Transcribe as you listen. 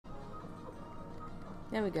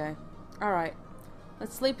There we go. Alright.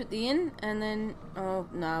 Let's sleep at the inn, and then... Oh,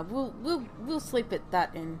 nah. We'll sleep at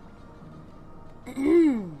that inn.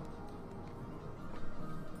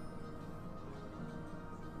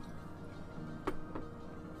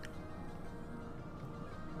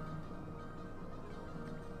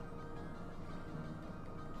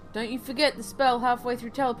 Don't you forget the spell halfway through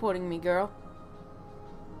teleporting me, girl.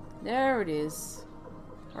 There it is.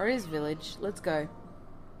 Or is village. Let's go.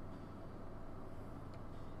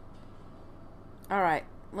 Alright.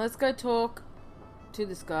 Let's go talk to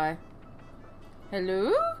this guy.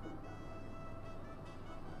 Hello?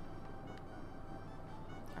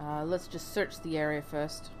 Let's just search the area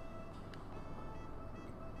first.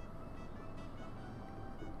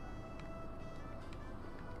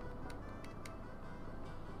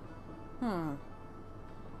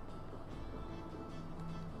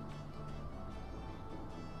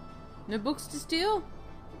 No books to steal?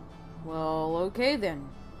 Well, okay then.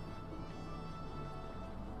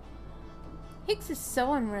 Hicks is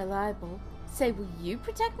so unreliable. Say, will you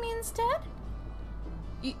protect me instead?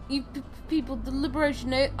 You people, the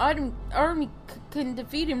Liberation Army can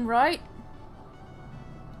defeat him, right?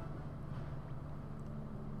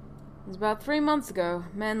 It was about 3 months ago.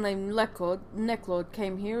 A man named Necklord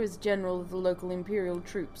came here as general of the local Imperial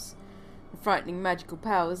troops. With frightening magical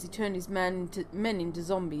powers, he turned his men into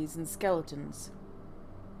zombies and skeletons.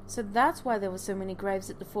 So that's why there were so many graves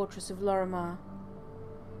at the fortress of Lorimar.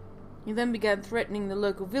 He then began threatening the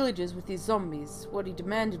local villagers with his zombies. What he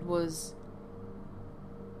demanded was...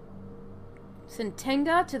 Send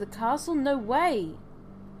Tengar to the castle? No way!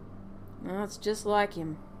 That's just like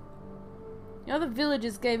him. The other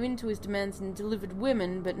villagers gave in to his demands and delivered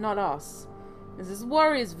women, but not us. This is a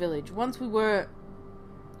warrior's village. Once we were...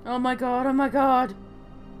 Oh my god, oh my god!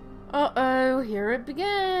 Uh-oh, here it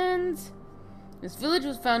begins! This village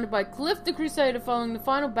was founded by Cliff the Crusader following the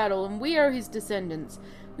final battle, and we are his descendants.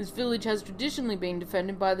 This village has traditionally been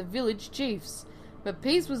defended by the village chiefs, but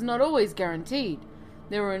peace was not always guaranteed.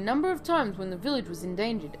 There were a number of times when the village was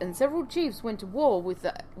endangered, and several chiefs went to war with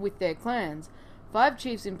their clans. 5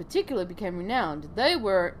 chiefs in particular became renowned. They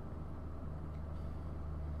were...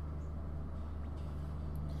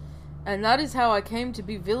 And that is how I came to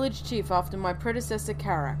be village chief after my predecessor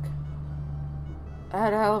Karak. I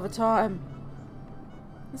had a hell of a time.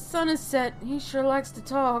 The sun is set. He sure likes to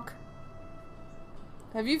talk.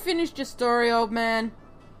 Have you finished your story, old man?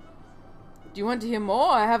 Do you want to hear more?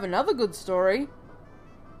 I have another good story.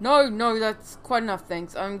 No, that's quite enough,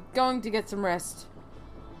 thanks. I'm going to get some rest.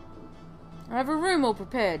 I have a room all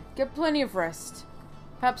prepared. Get plenty of rest.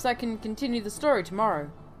 Perhaps I can continue the story tomorrow.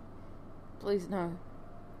 Please, no.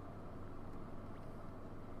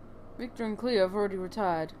 Victor and Cleo have already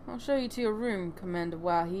retired. I'll show you to your room, Commander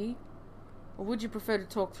Wahi. Or would you prefer to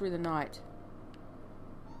talk through the night?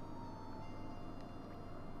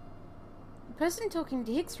 The person talking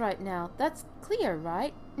to Hicks right now, that's Cleo,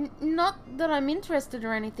 right? Not that I'm interested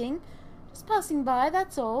or anything. Just passing by,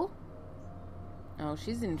 that's all. Oh,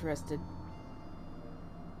 she's interested.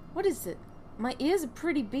 What is it? My ears are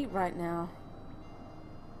pretty beat right now.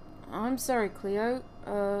 I'm sorry, Cleo.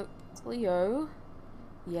 Cleo?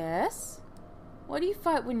 Yes? Why do you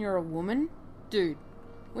fight when you're a woman? Dude,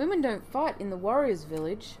 women don't fight in the warriors'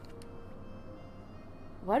 village.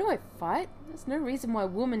 Why do I fight? There's no reason why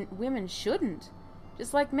women shouldn't.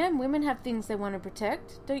 Just like men, women have things they want to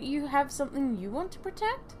protect. Don't you have something you want to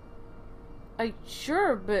protect?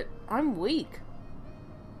 Sure, but I'm weak.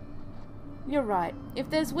 You're right.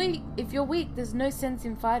 If you're weak, there's no sense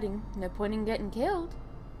in fighting. No point in getting killed.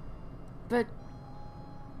 But,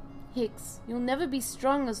 Hicks, you'll never be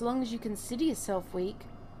strong as long as you consider yourself weak.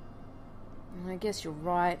 I guess you're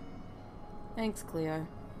right. Thanks, Cleo.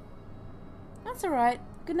 That's alright.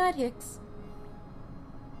 Good night, Hicks.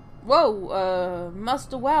 Whoa,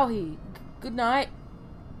 Master Wahi. Good night.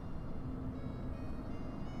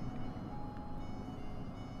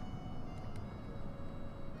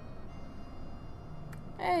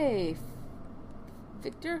 Hey,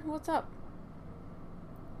 Victor, what's up?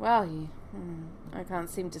 Wahi. I can't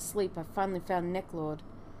seem to sleep. I finally found Necklord.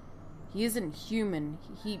 He isn't human.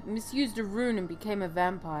 He misused a rune and became a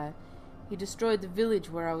vampire. He destroyed the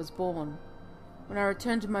village where I was born. When I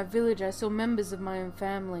returned to my village, I saw members of my own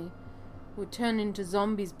family who had turned into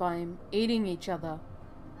zombies by him, eating each other.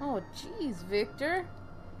 Oh, jeez, Victor.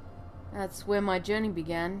 That's where my journey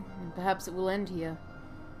began, and perhaps it will end here.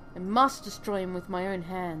 I must destroy him with my own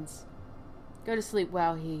hands. Go to sleep,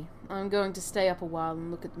 Wahi. I'm going to stay up a while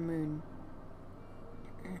and look at the moon.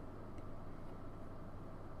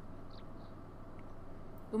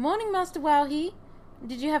 Good morning, Master Wahi.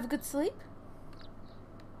 Did you have a good sleep?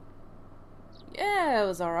 Yeah, I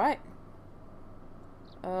was alright.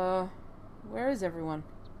 Where is everyone?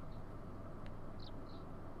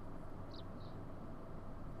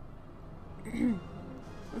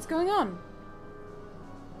 What's going on?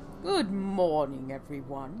 Good morning,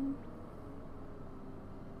 everyone.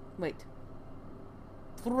 Wait.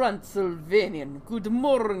 Transylvanian, good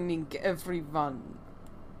morning, everyone.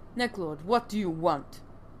 Necklord, what do you want?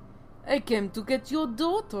 I came to get your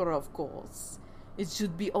daughter, of course. It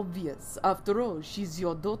should be obvious. After all, she's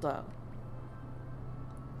your daughter.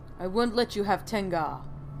 I won't let you have Tengar.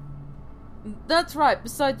 That's right.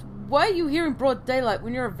 Besides, why are you here in broad daylight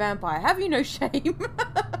when you're a vampire? Have you no shame?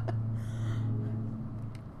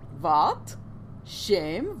 What?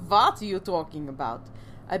 Shame? What are you talking about?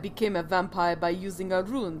 I became a vampire by using a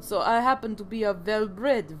rune, so I happen to be a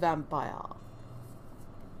well-bred vampire.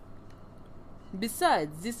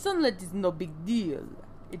 Besides, the sunlight is no big deal.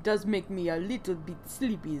 It does make me a little bit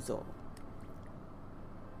sleepy, though.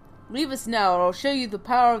 Leave us now, or I'll show you the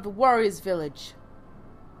power of the warriors' village.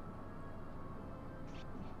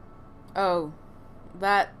 Oh,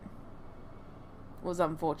 that was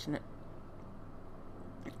unfortunate.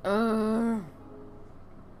 So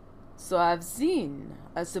I've seen.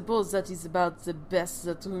 I suppose that is about the best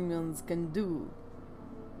that humans can do.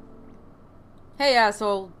 Hey,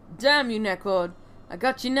 asshole. Damn you, Necklord. I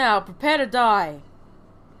got you now. Prepare to die.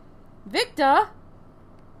 Victor?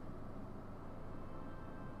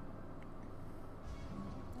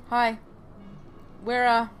 Hi.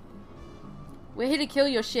 We're here to kill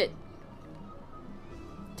your shit.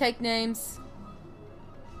 Take names.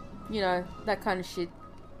 You know, that kind of shit.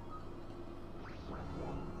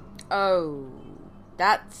 Oh,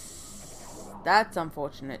 that's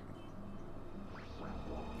unfortunate.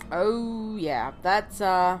 Oh, yeah, that's,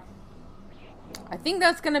 I think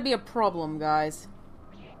that's gonna be a problem, guys.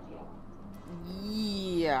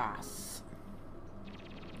 Yes.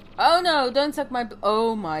 Oh no, don't suck my,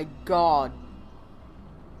 oh my god.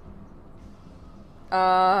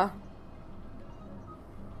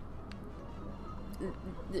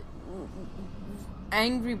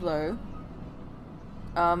 Angry blow.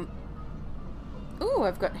 Ooh,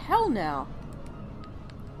 I've got hell now.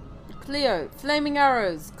 Cleo, flaming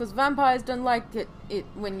arrows, because vampires don't like it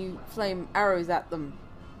when you flame arrows at them.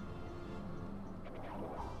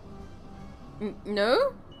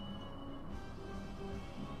 No?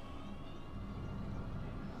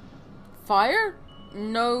 Fire?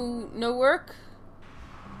 No work?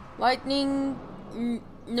 Lightning?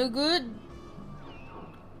 No good?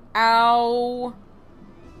 Ow.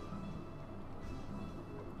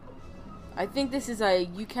 I think this is a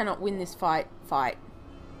you cannot win this fight.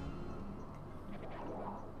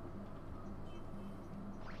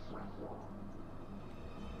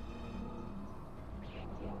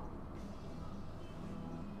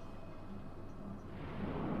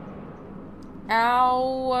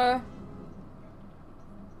 Ow.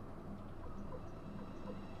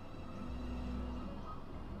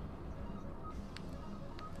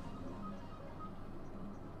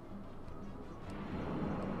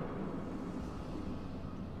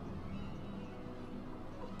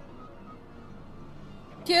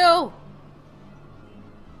 Kill!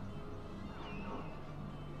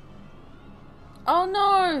 Oh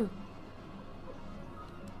no!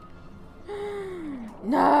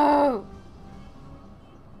 No!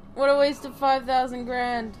 What a waste of 5,000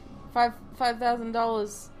 grand.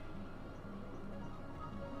 $5,000.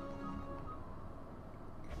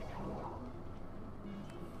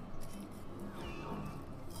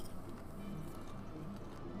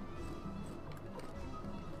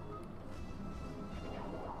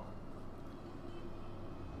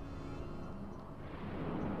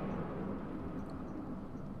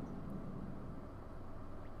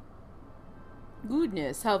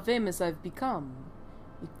 Goodness, how famous I've become.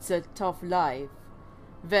 It's a tough life.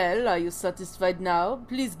 Well, are you satisfied now?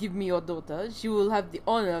 Please give me your daughter. She will have the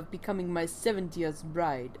honor of becoming my 70th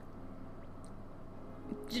bride.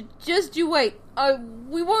 Just you wait.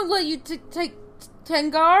 We won't let you take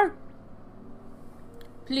Tengar.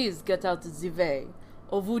 Please get out of the way.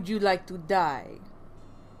 Or would you like to die?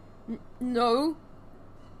 No.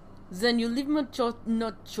 Then you leave me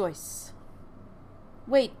no choice.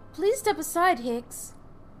 Wait, please step aside, Hicks.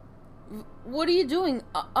 What are you doing?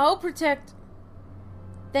 I'll protect...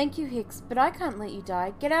 Thank you, Hicks, but I can't let you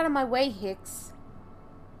die. Get out of my way, Hicks.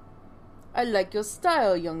 I like your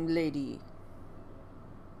style, young lady.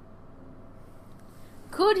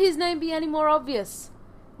 Could his name be any more obvious?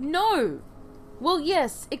 No! Well,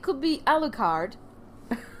 yes, it could be Alucard.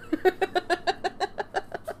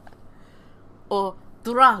 Or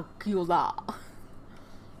Dracula.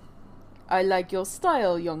 I like your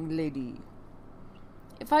style, young lady.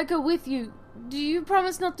 If I go with you, do you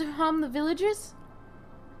promise not to harm the villagers?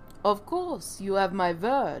 Of course, you have my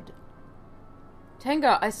word.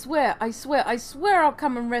 Tenga, I swear I'll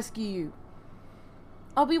come and rescue you.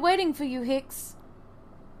 I'll be waiting for you, Hicks.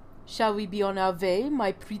 Shall we be on our way,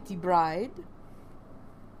 my pretty bride?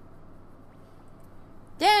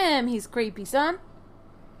 Damn, he's creepy, son.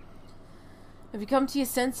 Have you come to your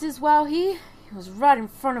senses, Wowhee? He was right in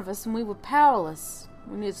front of us and we were powerless.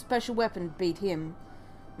 We need a special weapon to beat him.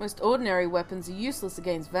 Most ordinary weapons are useless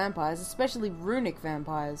against vampires, especially runic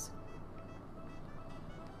vampires.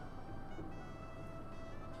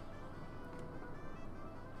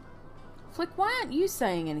 Flick, why aren't you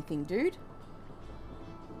saying anything, dude?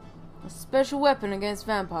 A special weapon against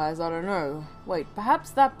vampires, I don't know. Wait, perhaps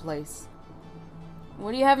that place.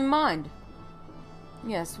 What do you have in mind?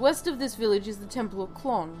 Yes, west of this village is the Temple of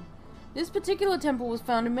Klon. This particular temple was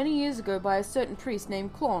founded many years ago by a certain priest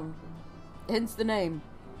named Klon. Hence the name.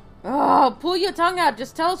 Oh, pull your tongue out.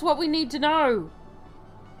 Just tell us what we need to know.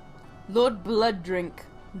 Lord Blooddrink.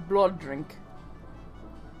 Blooddrink.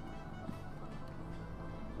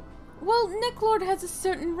 Well, Necklord has a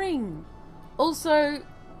certain ring. Also,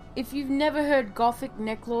 if you've never heard Gothic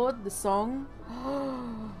Necklord, the song...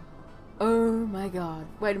 Oh my god.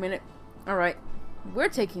 Wait a minute. Alright. We're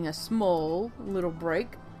taking a small little break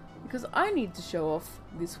because I need to show off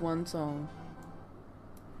this one song.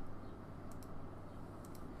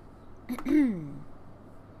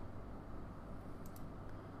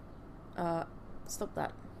 Stop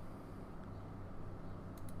that.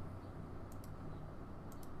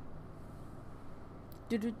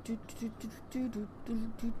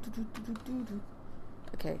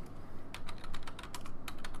 Okay.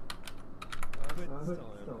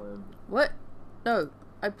 What? No,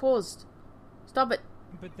 I paused. Stop it.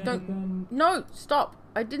 Don't. No, stop.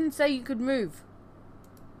 I didn't say you could move.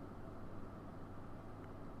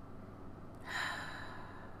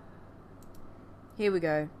 Here we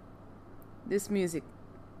go. This music.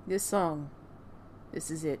 This song.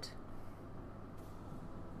 This is it.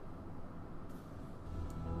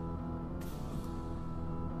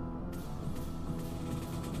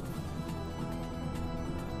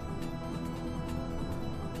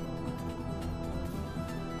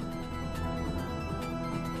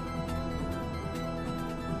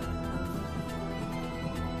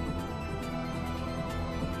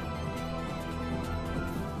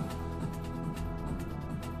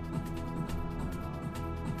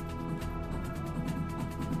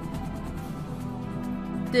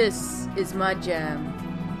 This is my jam.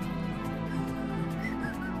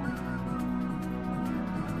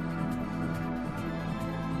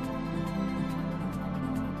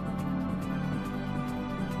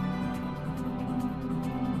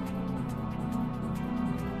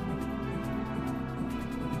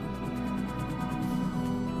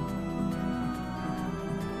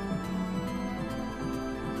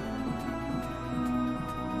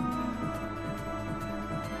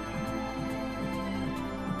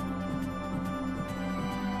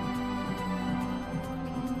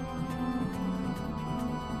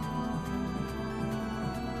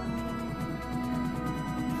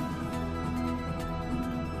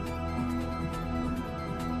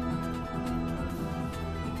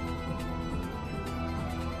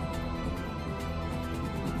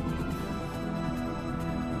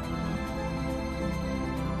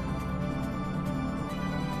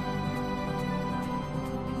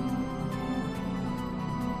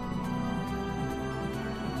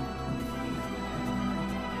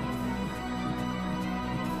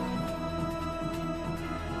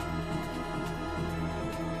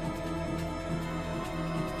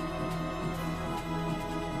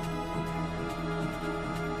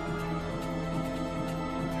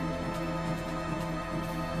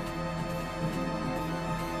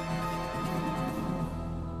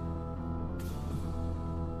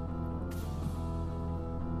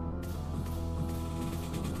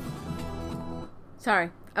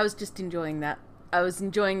 Sorry, I was just enjoying that. I was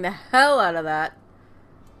enjoying the hell out of that.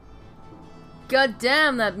 God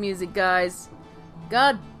damn that music, guys.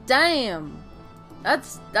 God damn.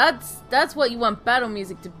 That's what you want battle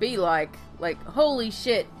music to be like. Like, holy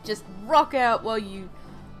shit, just rock out while you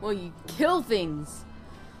kill things.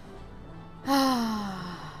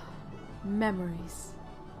 Memories.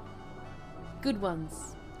 Good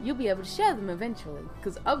ones. You'll be able to share them eventually,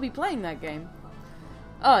 because I'll be playing that game.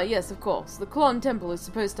 Oh, yes, of course. The Klon Temple is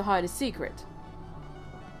supposed to hide a secret.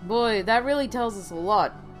 Boy, that really tells us a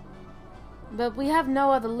lot. But we have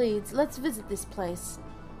no other leads. Let's visit this place.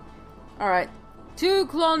 Alright. To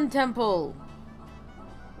Klon Temple!